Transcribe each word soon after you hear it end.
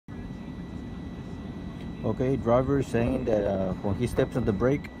Okay, driver is saying that when he steps on the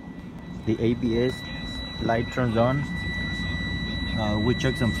brake, the ABS light turns on. We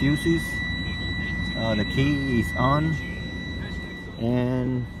check some fuses. The key is on,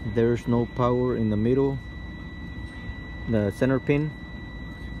 and there's no power in the middle, the center pin.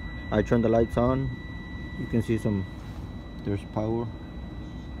 I turn the lights on. You can see there's power,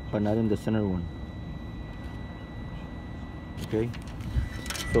 but not in the center one. Okay,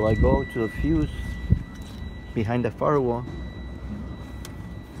 so I go to the fuse behind the firewall.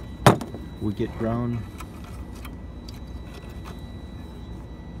 We get ground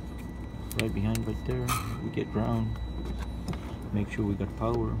right behind, right there. We get ground. Make sure we got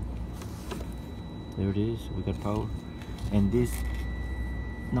power. There it is. We got power. And this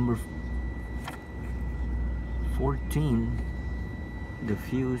number 14, the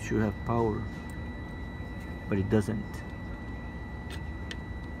fuse should have power, but it doesn't.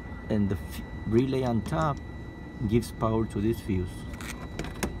 And the relay on top gives power to this fuse.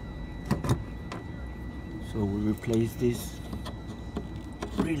 So we replace this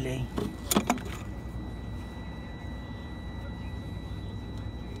relay.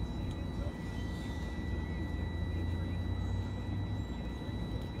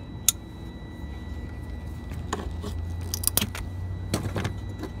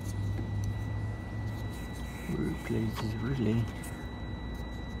 We replace this relay.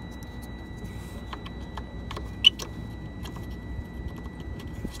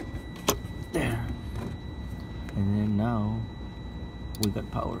 There. And then now we got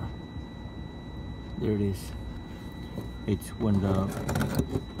power. There it is. It's when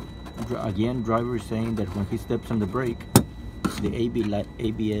again, driver is saying that when he steps on the brake, the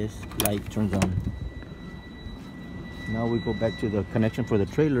ABS light turns on. Now we go back to the connection for the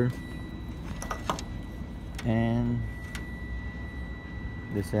trailer, and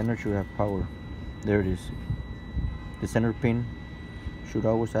the center should have power. There it is. The center pin should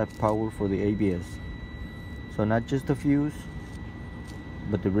always have power for the ABS. So not just the fuse,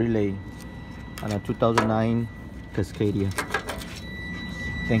 but the relay on a 2009 Cascadia.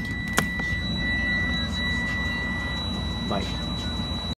 Thank you. Bye.